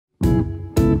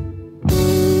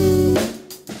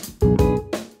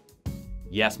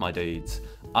Yes, my dudes,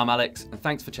 I'm Alex and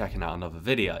thanks for checking out another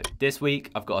video. This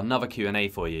week I've got another Q&A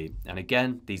for you, and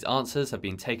again these answers have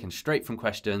been taken straight from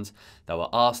questions that were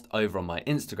asked over on my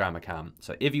Instagram account.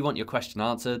 So if you want your question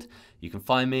answered, you can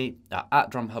find me at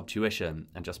 @DrumHubTuition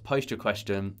and just post your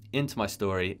question into my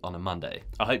story on a Monday.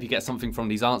 I hope you get something from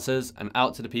these answers, and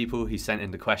out to the people who sent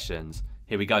in the questions.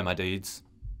 Here we go, my dudes.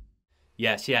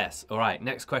 Yes. All right,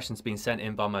 next question's been sent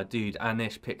in by my dude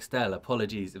Anish Pixtel.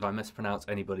 Apologies if I mispronounce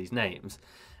anybody's names.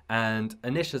 And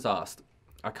Anish has asked,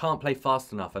 I can't play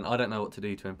fast enough and I don't know what to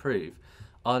do to improve.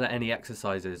 Are there any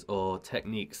exercises or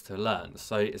techniques to learn?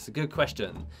 So it's a good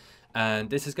question. And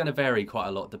this is going to vary quite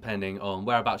a lot depending on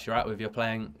whereabouts you're at with your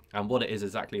playing and what it is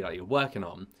exactly that you're working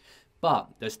on. But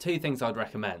there's two things I'd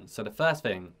recommend. So the first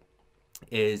thing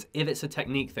is, if it's a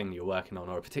technique thing you're working on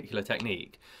or a particular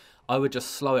technique, I would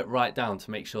just slow it right down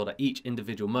to make sure that each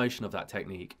individual motion of that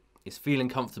technique is feeling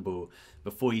comfortable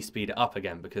before you speed it up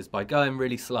again, because by going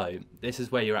really slow, this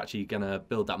is where you're actually going to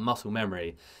build that muscle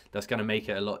memory that's going to make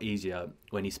it a lot easier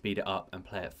when you speed it up and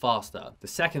play it faster. The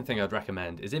second thing I'd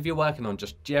recommend is, if you're working on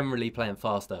just generally playing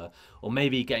faster, or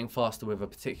maybe getting faster with a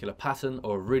particular pattern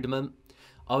or a rudiment,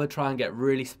 I would try and get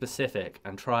really specific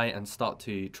and try and start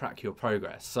to track your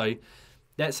progress. So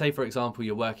let's say, for example,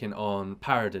 you're working on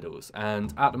paradiddles,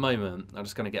 and at the moment, I'm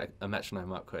just going to get a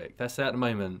metronome up quick. Let's say at the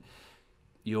moment,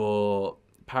 your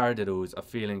paradiddles are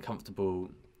feeling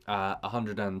comfortable at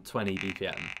 120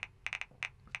 BPM.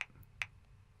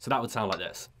 So that would sound like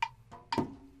this.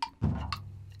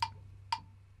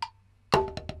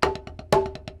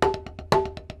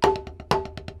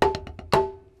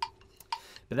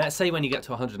 But let's say when you get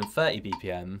to 130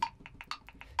 BPM,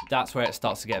 that's where it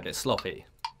starts to get a bit sloppy.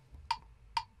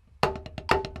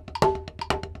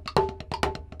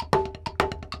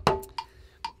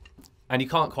 And you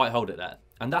can't quite hold it there.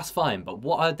 And that's fine, but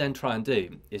what I'd then try and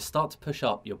do is start to push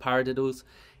up your paradiddles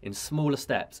in smaller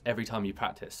steps every time you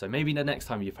practice. So maybe the next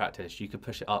time you practice, you could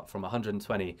push it up from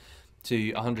 120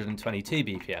 to 122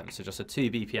 BPM. So just a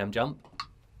 2 BPM jump.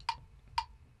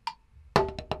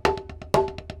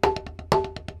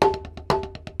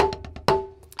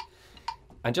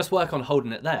 And just work on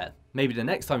holding it there. Maybe the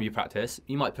next time you practice,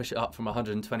 you might push it up from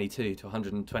 122 to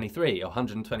 123 or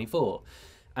 124.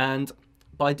 And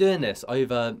by doing this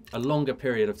over a longer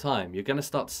period of time, you're going to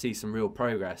start to see some real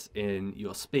progress in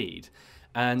your speed.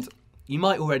 And you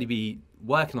might already be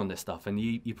working on this stuff, and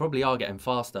you probably are getting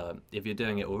faster if you're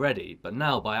doing it already. But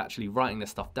now, by actually writing this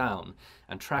stuff down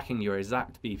and tracking your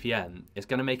exact BPM, it's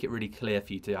going to make it really clear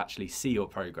for you to actually see your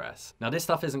progress. Now, this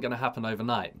stuff isn't going to happen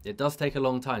overnight. It does take a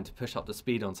long time to push up the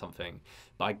speed on something.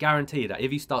 But I guarantee that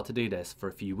if you start to do this for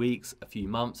a few weeks, a few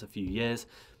months, a few years,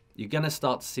 you're going to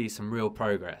start to see some real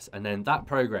progress, and then that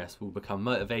progress will become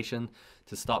motivation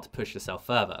to start to push yourself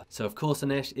further. So of course,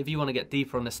 Anish, if you want to get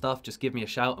deeper on this stuff, just give me a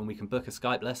shout and we can book a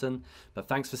Skype lesson. But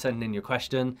thanks for sending in your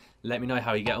question. Let me know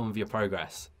how you get on with your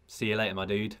progress. See you later, my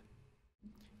dude.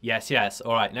 Yes.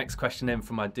 All right, next question in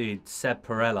from my dude, Seb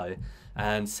Perello.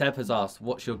 And Seb has asked,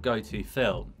 what's your go-to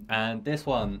fill? And this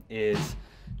one is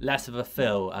less of a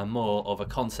fill and more of a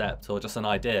concept or just an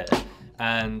idea.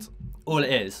 And all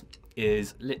it is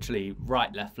literally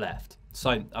right, left, left.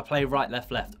 So I play right, left,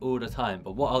 left all the time,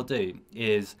 but what I'll do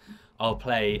is I'll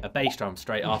play a bass drum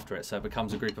straight after it, so it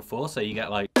becomes a group of 4, so you get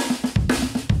like...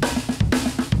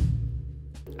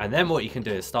 And then what you can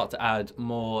do is start to add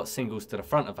more singles to the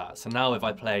front of that. So now if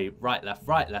I play right, left,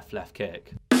 left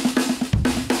kick,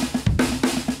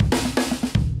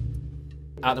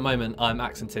 at the moment, I'm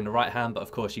accenting the right hand, but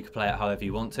of course you could play it however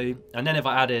you want to. And then if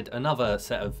I added another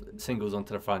set of singles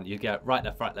onto the front, you get right,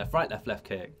 left, left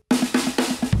kick.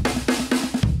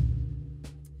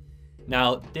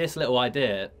 Now, this little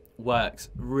idea works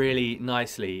really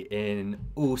nicely in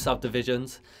all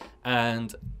subdivisions,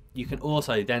 and you can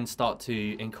also then start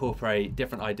to incorporate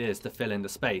different ideas to fill in the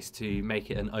space to make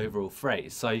it an overall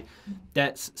phrase. So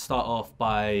let's start off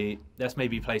by, let's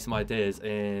maybe play some ideas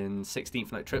in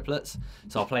 16th note triplets.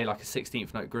 So I'll play like a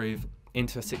 16th note groove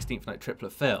into a 16th note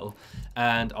triplet fill,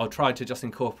 and I'll try to just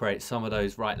incorporate some of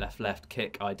those right, left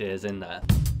kick ideas in there.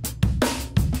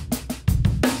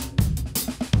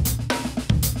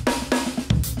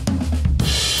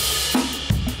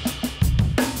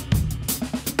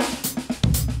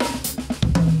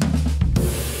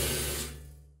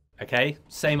 Okay,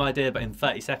 same idea but in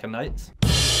 30-second notes.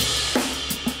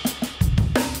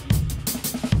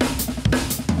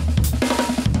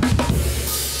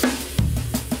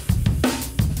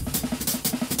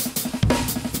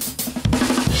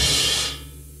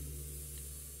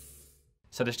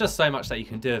 So there's just so much that you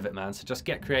can do with it, man. So just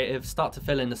get creative, start to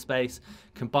fill in the space,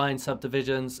 combine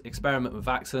subdivisions, experiment with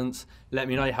accents. Let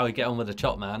me know how we get on with the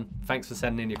chop, man. Thanks for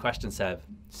sending in your question, Seb.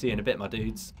 See you in a bit, my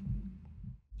dudes.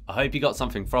 I hope you got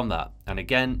something from that. And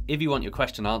again, if you want your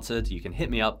question answered, you can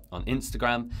hit me up on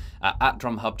Instagram at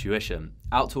 @DrumHubTuition.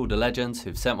 Out to all the legends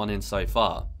who've sent one in so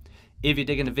far. If you're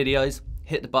digging the videos,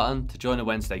 hit the button to join the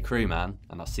Wednesday crew, man,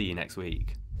 and I'll see you next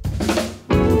week.